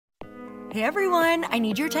Hey everyone, I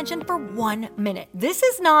need your attention for 1 minute. This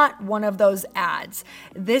is not one of those ads.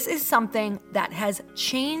 This is something that has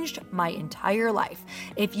changed my entire life.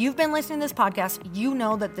 If you've been listening to this podcast, you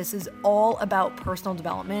know that this is all about personal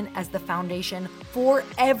development as the foundation for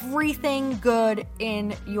everything good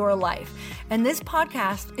in your life. And this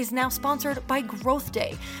podcast is now sponsored by Growth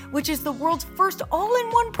Day, which is the world's first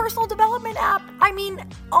all-in-one personal development app. I mean,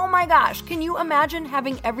 oh my gosh, can you imagine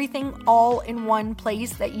having everything all in one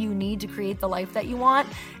place that you need to create the life that you want?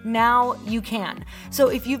 Now you can. So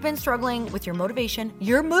if you've been struggling with your motivation,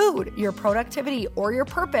 your mood, your productivity, or your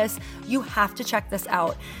purpose, you have to check this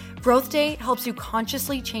out. Growth Day helps you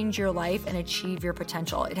consciously change your life and achieve your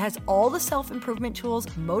potential. It has all the self-improvement tools,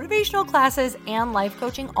 motivational classes, and life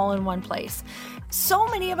coaching all in one place. So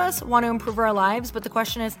many of us want to improve our lives, but the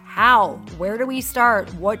question is how? Where do we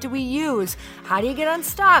start? What do we use? How do you get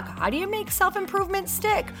unstuck? How do you make self-improvement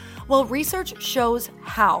stick? Well, research shows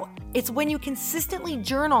how. It's when you consistently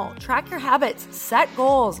journal, track your habits, set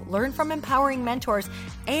goals, learn from empowering mentors,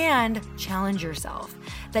 and challenge yourself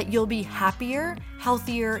that you'll be happier,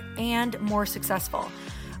 healthier, and more successful.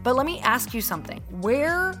 But let me ask you something.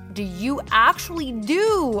 Where do you actually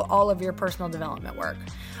do all of your personal development work?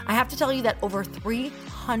 I have to tell you that over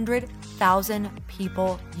 300,000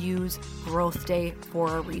 people use Growth Day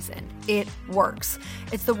for a reason. It works.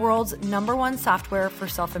 It's the world's #1 software for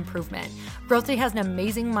self-improvement. Growth Day has an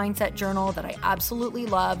amazing mindset journal that I absolutely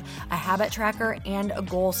love, a habit tracker, and a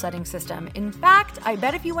goal-setting system. In fact, I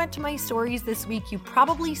bet if you went to my stories this week, you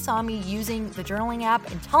probably saw me using the journaling app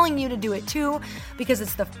and telling you to do it too, because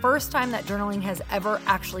it's the first time that journaling has ever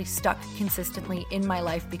actually stuck consistently in my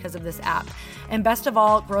life because of this app. And best of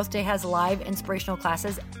all, Growth Day has live inspirational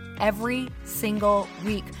classes every single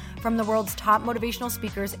week from the world's top motivational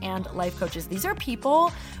speakers and life coaches. These are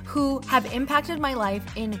people who have impacted my life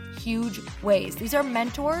in huge ways. These are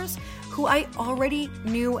mentors who I already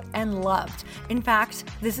knew and loved. In fact,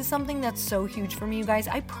 this is something that's so huge for me, you guys.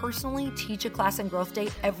 I personally teach a class in Growth Day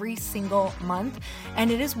every single month,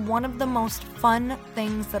 and it is one of the most fun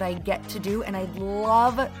things that I get to do, and I'd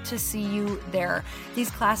love to see you there.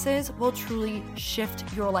 These classes will truly shift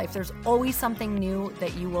your life. There's always something new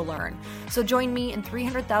that you will learn. So join me and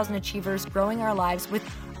 300,000 achievers growing our lives with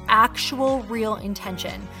actual real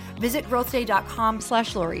intention. Visit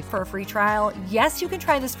growthday.com/Lori for a free trial. Yes, you can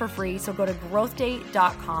try this for free. So go to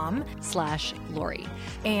growthday.com/Lori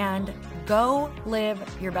and go live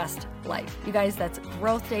your best life. You guys, that's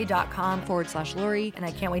growthday.com/Lori. And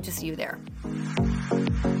I can't wait to see you there.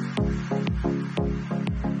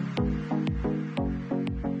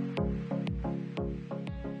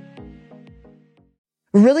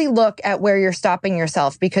 Really look at where you're stopping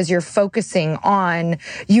yourself because you're focusing on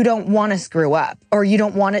you don't want to screw up, or you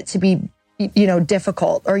don't want it to be,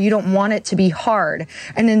 difficult, or you don't want it to be hard,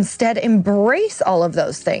 and instead embrace all of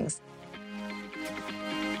those things.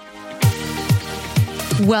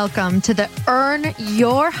 Welcome to the Earn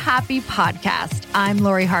Your Happy podcast. I'm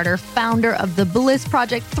Lori Harder, founder of The Bliss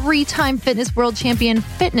Project, 3-time fitness world champion,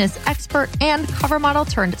 fitness expert, and cover model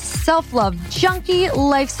turned self-love junkie,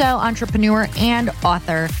 lifestyle entrepreneur, and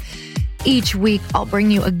author. Each week, I'll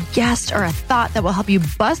bring you a guest or a thought that will help you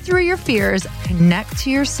bust through your fears, connect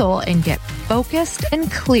to your soul, and get focused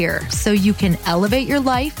and clear so you can elevate your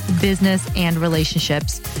life, business, and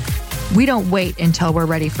relationships. We don't wait until we're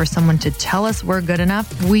ready for someone to tell us we're good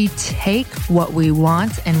enough. We take what we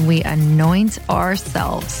want and we anoint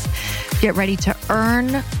ourselves. Get ready to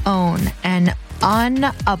earn, own, and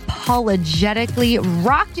unapologetically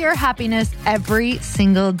rock your happiness every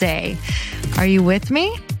single day. Are you with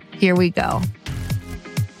me? Here we go.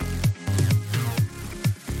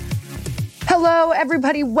 Hello,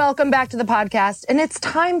 everybody. Welcome back to the podcast. And it's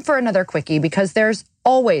time for another quickie because there's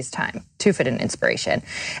always time to fit in inspiration.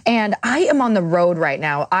 And I am on the road right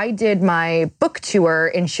now. I did my book tour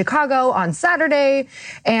in Chicago on Saturday.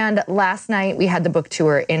 And last night we had the book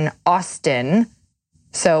tour in Austin.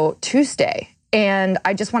 So Tuesday. And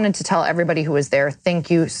I just wanted to tell everybody who was there,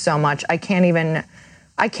 thank you so much. I can't even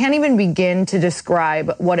begin to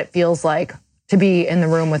describe what it feels like to be in the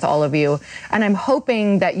room with all of you. And I'm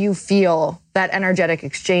hoping that you feel that energetic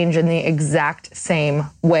exchange in the exact same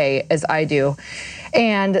way as I do.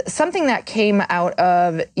 And something that came out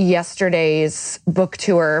of yesterday's book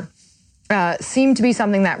tour seemed to be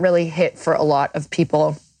something that really hit for a lot of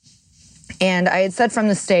people. And I had said from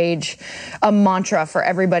the stage a mantra for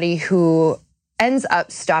everybody who ends up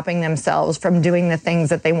stopping themselves from doing the things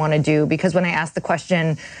that they want to do. Because when I asked the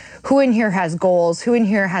question, who in here has goals? Who in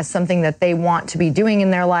here has something that they want to be doing in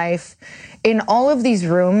their life? In all of these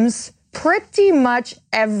rooms, pretty much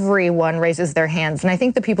everyone raises their hands. And I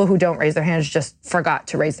think the people who don't raise their hands just forgot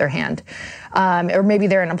to raise their hand. Or maybe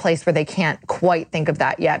they're in a place where they can't quite think of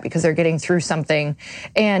that yet because they're getting through something.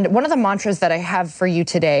 And one of the mantras that I have for you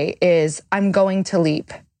today is, I'm going to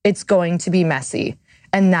leap. It's going to be messy.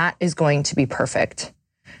 And that is going to be perfect.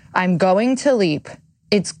 I'm going to leap.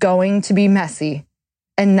 It's going to be messy.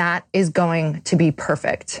 And that is going to be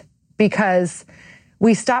perfect. Because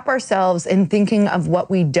we stop ourselves in thinking of what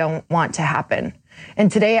we don't want to happen.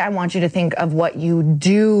 And today I want you to think of what you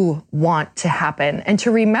do want to happen and to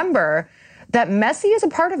remember that messy is a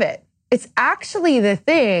part of it. It's actually the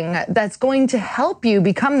thing that's going to help you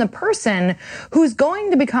become the person who's going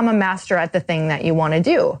to become a master at the thing that you want to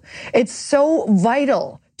do. It's so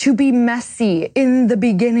vital to be messy in the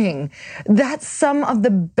beginning. That's some of the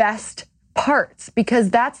best parts, because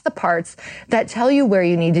that's the parts that tell you where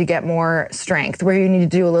you need to get more strength, where you need to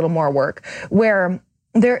do a little more work, where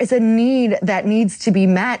there is a need that needs to be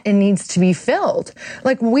met and needs to be filled.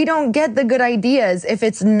 Like, we don't get the good ideas if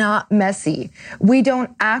it's not messy. We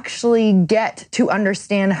don't actually get to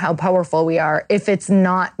understand how powerful we are if it's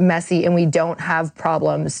not messy and we don't have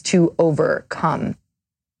problems to overcome.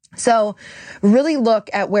 So really look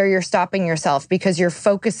at where you're stopping yourself, because you're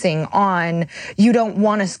focusing on, you don't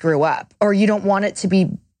want to screw up, or you don't want it to be,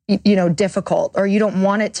 difficult, or you don't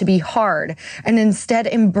want it to be hard, and instead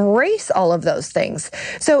embrace all of those things.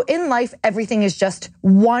 So in life, everything is just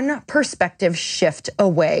one perspective shift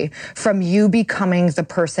away from you becoming the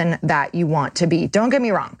person that you want to be. Don't get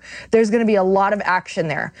me wrong. There's going to be a lot of action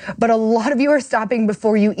there, but a lot of you are stopping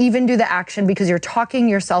before you even do the action because you're talking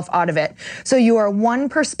yourself out of it. So you are one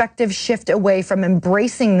perspective shift away from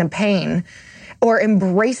embracing the pain, or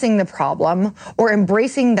embracing the problem, or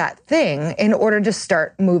embracing that thing in order to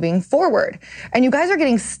start moving forward. And you guys are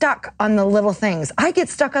getting stuck on the little things. I get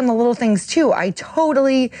stuck on the little things too. I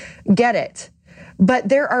totally get it. But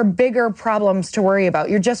there are bigger problems to worry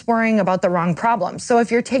about. You're just worrying about the wrong problem. So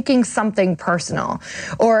if you're taking something personal,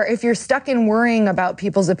 or if you're stuck in worrying about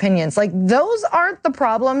people's opinions, like, those aren't the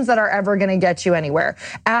problems that are ever going to get you anywhere.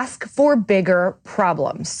 Ask for bigger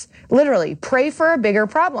problems. Literally, pray for a bigger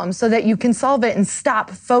problem so that you can solve it and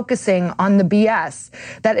stop focusing on the BS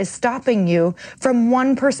that is stopping you from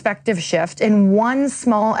one perspective shift and one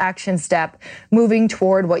small action step moving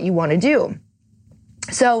toward what you want to do.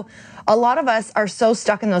 So a lot of us are so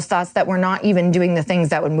stuck in those thoughts that we're not even doing the things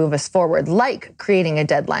that would move us forward, like creating a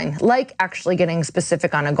deadline, like actually getting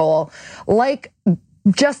specific on a goal, like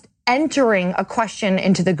just entering a question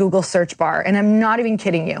into the Google search bar. And I'm not even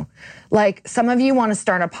kidding you. Like, some of you want to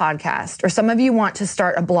start a podcast, or some of you want to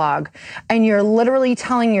start a blog, and you're literally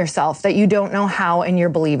telling yourself that you don't know how, and you're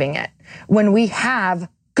believing it. When we have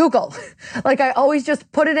Google. Like, I always just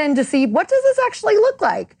put it in to see, what does this actually look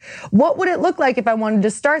like? What would it look like if I wanted to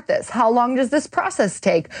start this? How long does this process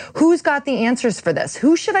take? Who's got the answers for this?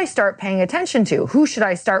 Who should I start paying attention to? Who should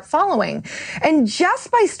I start following? And just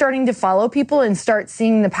by starting to follow people and start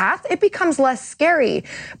seeing the path, it becomes less scary.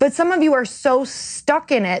 But some of you are so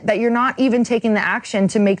stuck in it that you're not even taking the action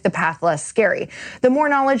to make the path less scary. The more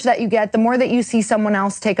knowledge that you get, the more that you see someone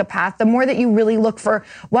else take a path, the more that you really look for,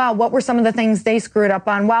 wow, what were some of the things they screwed up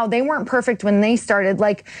on? Wow, they weren't perfect when they started.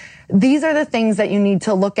 Like, these are the things that you need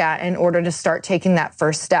to look at in order to start taking that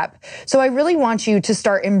first step. So I really want you to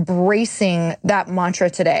start embracing that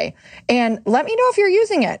mantra today. And let me know if you're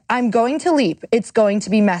using it. I'm going to leap. It's going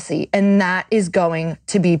to be messy. And that is going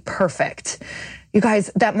to be perfect. You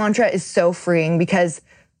guys, that mantra is so freeing, because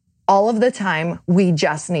all of the time we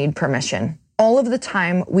just need permission. All of the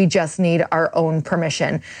time we just need our own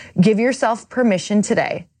permission. Give yourself permission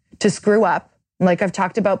today to screw up. Like I've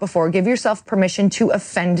talked about before, give yourself permission to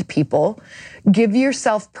offend people. Give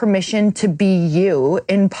yourself permission to be you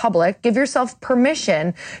in public. Give yourself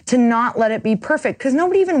permission to not let it be perfect, because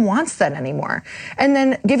nobody even wants that anymore. And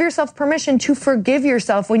then give yourself permission to forgive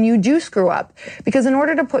yourself when you do screw up, because in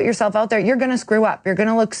order to put yourself out there, you're going to screw up. You're going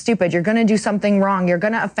to look stupid. You're going to do something wrong. You're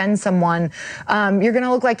going to offend someone. You're going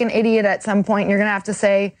to look like an idiot at some point. You're going to have to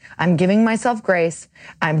say, I'm giving myself grace.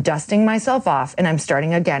 I'm dusting myself off, and I'm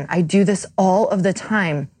starting again. I do this all of the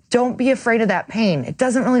time. Don't be afraid of that pain. It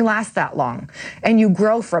doesn't really last that long, and you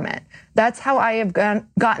grow from it. That's how I have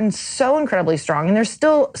gotten so incredibly strong. And there's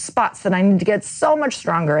still spots that I need to get so much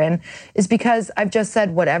stronger in, is because I've just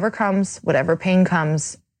said, whatever comes, whatever pain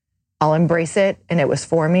comes, I'll embrace it. And it was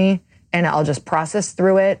for me, and I'll just process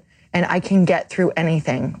through it. And I can get through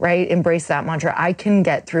anything, right? Embrace that mantra. I can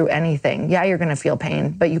get through anything. Yeah, you're going to feel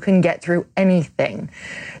pain, but you can get through anything.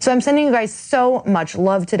 So I'm sending you guys so much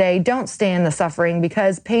love today. Don't stay in the suffering,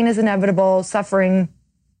 because pain is inevitable. Suffering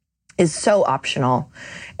is so optional,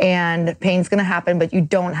 and pain's going to happen, but you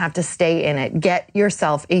don't have to stay in it. Get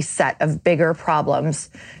yourself a set of bigger problems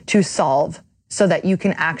to solve so that you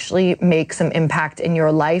can actually make some impact in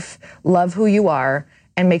your life, love who you are,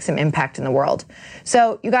 and make some impact in the world.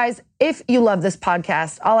 So you guys, if you love this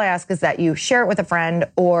podcast, all I ask is that you share it with a friend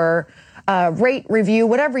or rate, review,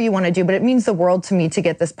 whatever you want to do. But it means the world to me to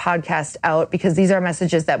get this podcast out, because these are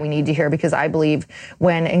messages that we need to hear, because I believe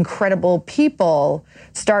when incredible people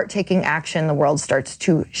start taking action, the world starts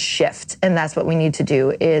to shift. And that's what we need to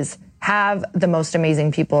do, is have the most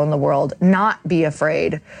amazing people in the world not be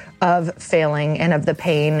afraid of failing and of the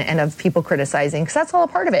pain and of people criticizing, because that's all a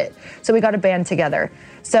part of it. So we got to band together.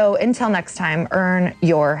 So until next time, earn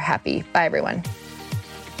your happy. Bye, everyone.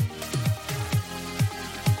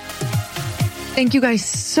 Thank you guys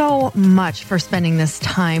so much for spending this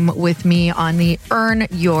time with me on the Earn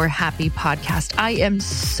Your Happy podcast. I am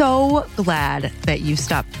so glad that you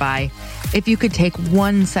stopped by. If you could take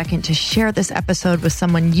 1 second to share this episode with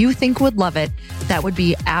someone you think would love it, that would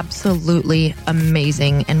be absolutely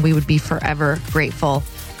amazing, and we would be forever grateful.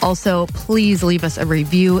 Also, please leave us a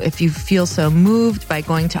review if you feel so moved by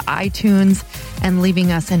going to iTunes and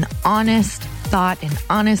leaving us an honest thought, an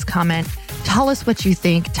honest comment. Tell us what you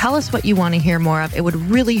think. Tell us what you want to hear more of. It would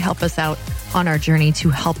really help us out on our journey to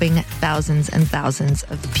helping thousands and thousands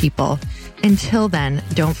of people. Until then,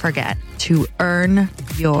 don't forget to earn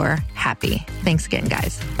your happy. Thanks again,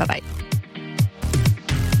 guys. Bye-bye.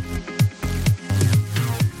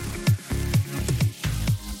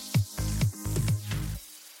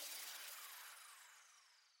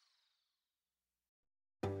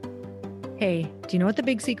 Hey, do you know what the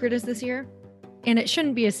big secret is this year? And it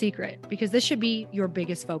shouldn't be a secret, because this should be your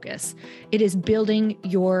biggest focus. It is building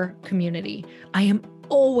your community. I am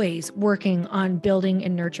always working on building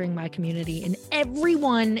and nurturing my community, and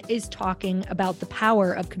everyone is talking about the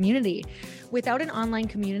power of community. Without an online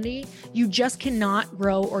community, you just cannot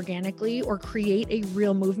grow organically or create a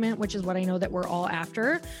real movement, which is what I know that we're all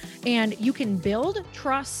after. And you can build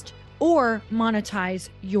trust or monetize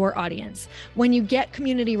your audience. When you get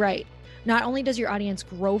community right, not only does your audience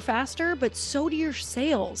grow faster, but so do your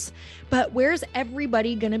sales. But where's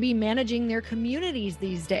everybody going to be managing their communities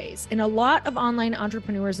these days? And a lot of online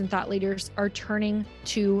entrepreneurs and thought leaders are turning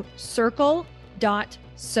to Circle.so.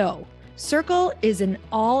 Circle is an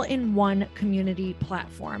all-in-one community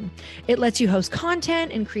platform. It lets you host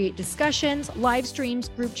content and create discussions, live streams,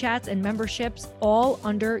 group chats, and memberships all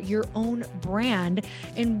under your own brand.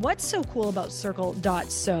 And what's so cool about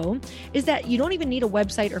Circle.so is that you don't even need a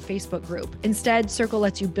website or Facebook group. Instead, Circle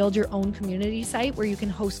lets you build your own community site where you can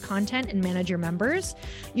host content and manage your members.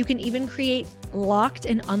 You can even create locked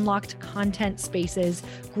and unlocked content spaces,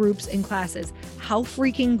 groups, and classes. How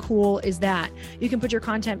freaking cool is that? You can put your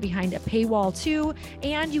content behind a paywall too,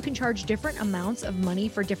 and you can charge different amounts of money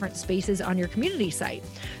for different spaces on your community site.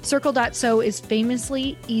 Circle.so is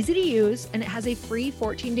famously easy to use, and it has a free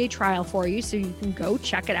 14-day trial for you, so you can go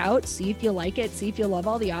check it out, see if you like it, see if you love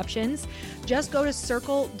all the options. Just go to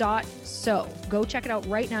Circle.so. Go check it out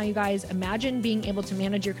right now, you guys. Imagine being able to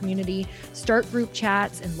manage your community, start group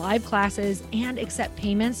chats and live classes, and accept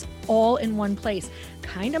payments all in one place.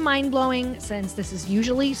 Kind of mind-blowing, since this is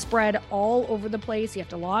usually spread all over the place. You have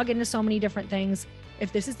to log into so many different things.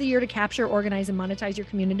 If this is the year to capture, organize, and monetize your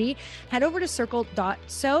community, head over to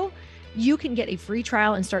Circle.so. You can get a free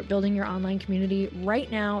trial and start building your online community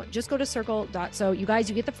right now. Just go to Circle.so. You guys,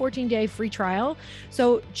 you get the 14-day free trial.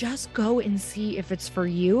 So just go and see if it's for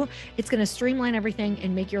you. It's going to streamline everything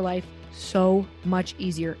and make your life so much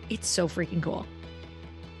easier. It's so freaking cool.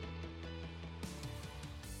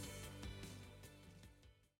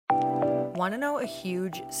 Want to know a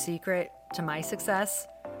huge secret to my success?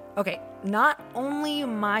 Okay, not only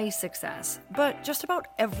my success, but just about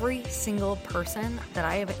every single person that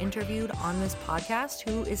I have interviewed on this podcast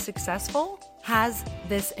who is successful has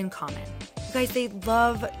this in common. You guys, they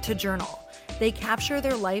love to journal. They capture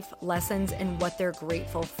their life lessons and what they're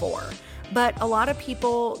grateful for. But a lot of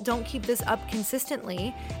people don't keep this up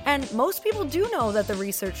consistently. And most people do know that the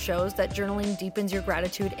research shows that journaling deepens your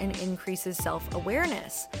gratitude and increases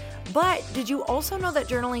self-awareness. But did you also know that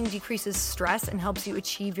journaling decreases stress and helps you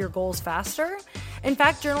achieve your goals faster? In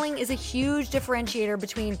fact, journaling is a huge differentiator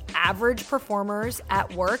between average performers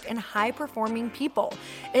at work and high-performing people.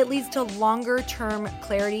 It leads to longer-term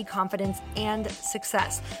clarity, confidence, and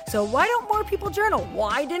success. So why don't more people journal?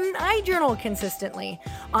 Why didn't I journal consistently?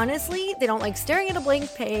 Honestly, they don't like staring at a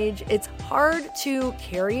blank page. It's hard to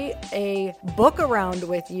carry a book around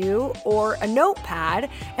with you or a notepad,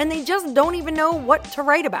 and they just don't even know what to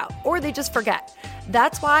write about, or they just forget.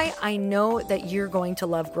 That's why I know that you're going to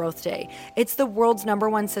love Growth Day. It's the world's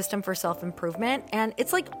 #1 system for self-improvement, and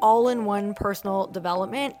it's like all-in-one personal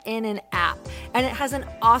development in an app. And it has an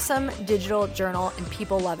awesome digital journal, and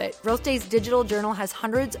people love it. Growth Day's digital journal has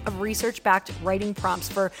hundreds of research-backed writing prompts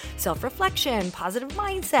for self-reflection, positive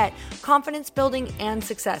mindset, confidence building, and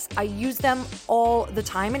success. I use them all the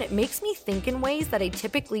time, and it makes me think in ways that I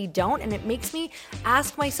typically don't, and it makes me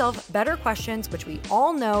ask myself better questions, which we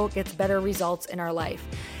all know gets better results in our life.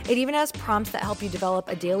 It even has prompts that help you develop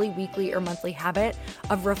a daily, weekly, or monthly habit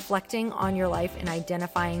of reflecting on your life and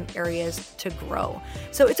identifying areas to grow.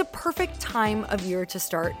 So it's a perfect time of year to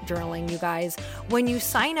start journaling, you guys. When you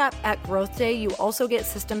sign up at Growth Day, you also get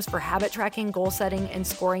systems for habit tracking, goal setting, and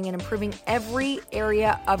scoring, and improving every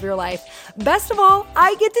area of your life. Best of all,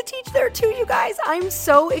 I get to teach there too, you guys. I'm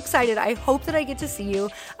so excited. I hope that I get to see you.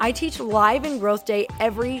 I teach live in Growth Day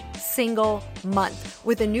every single month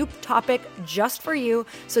with a new topic just for you.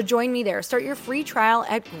 So join me there. Start your free trial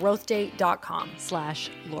at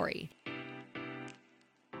growthday.com/Lori.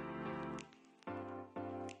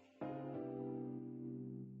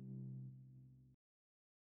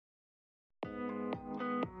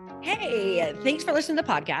 Hey, thanks for listening to the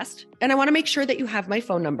podcast. And I want to make sure that you have my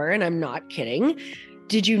phone number, and I'm not kidding.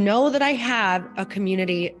 Did you know that I have a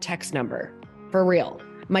community text number? For real.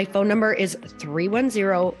 My phone number is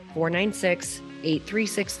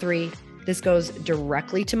 310-496-8363. This goes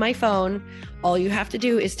directly to my phone. All you have to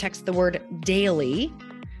do is text the word daily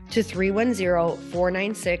to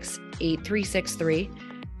 310-496-8363.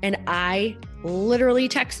 And I literally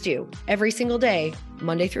text you every single day,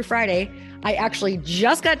 Monday through Friday. I actually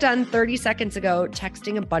just got done 30 seconds ago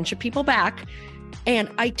texting a bunch of people back, and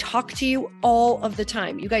I talk to you all of the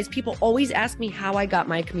time. You guys, people always ask me how I got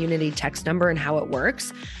my community text number and how it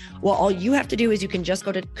works. Well, all you have to do is you can just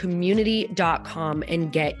go to community.com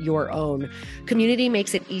and get your own. Community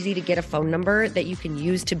makes it easy to get a phone number that you can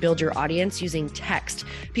use to build your audience using text.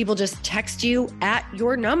 People just text you at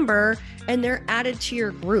your number and they're added to your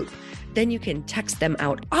group. Then you can text them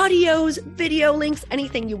out audios, video links,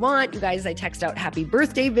 anything you want. You guys, I text out happy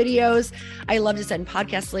birthday videos. I love to send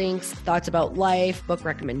podcast links, thoughts about life, book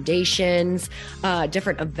recommendations,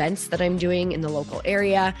 different events that I'm doing in the local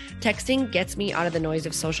area. Texting gets me out of the noise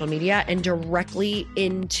of social media and directly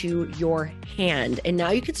into your hand. And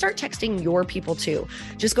now you can start texting your people too.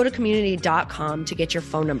 Just go to community.com to get your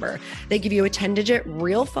phone number. They give you a 10-digit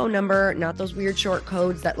real phone number, not those weird short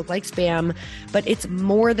codes that look like spam, but it's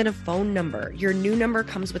more than a phone number. Your new number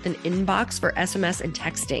comes with an inbox for SMS and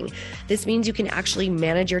texting. This means you can actually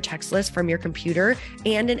manage your text list from your computer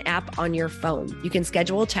and an app on your phone. You can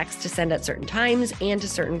schedule text to send at certain times and to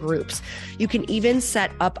certain groups. You can even set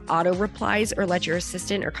up auto replies or let your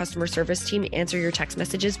assistant or customer service team answer your text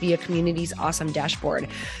messages via Community's awesome dashboard.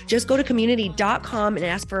 Just go to community.com and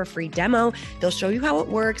ask for a free demo. They'll show you how it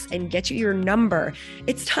works and get you your number.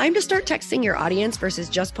 It's time to start texting your audience versus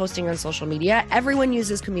just posting on social media. Everyone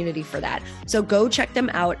uses Community for that. So go check them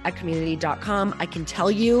out at community.com. I can tell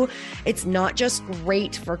you it's not just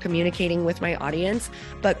great for communicating with my audience,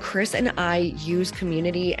 but Chris and I use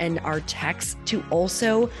Community and our texts to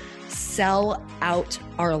also sell out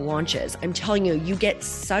our launches. I'm telling you, you get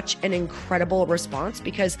such an incredible response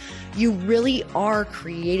because you really are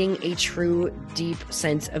creating a true, deep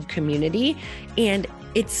sense of community, and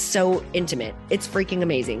it's so intimate. It's freaking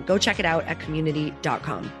amazing. Go check it out at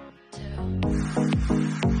community.com.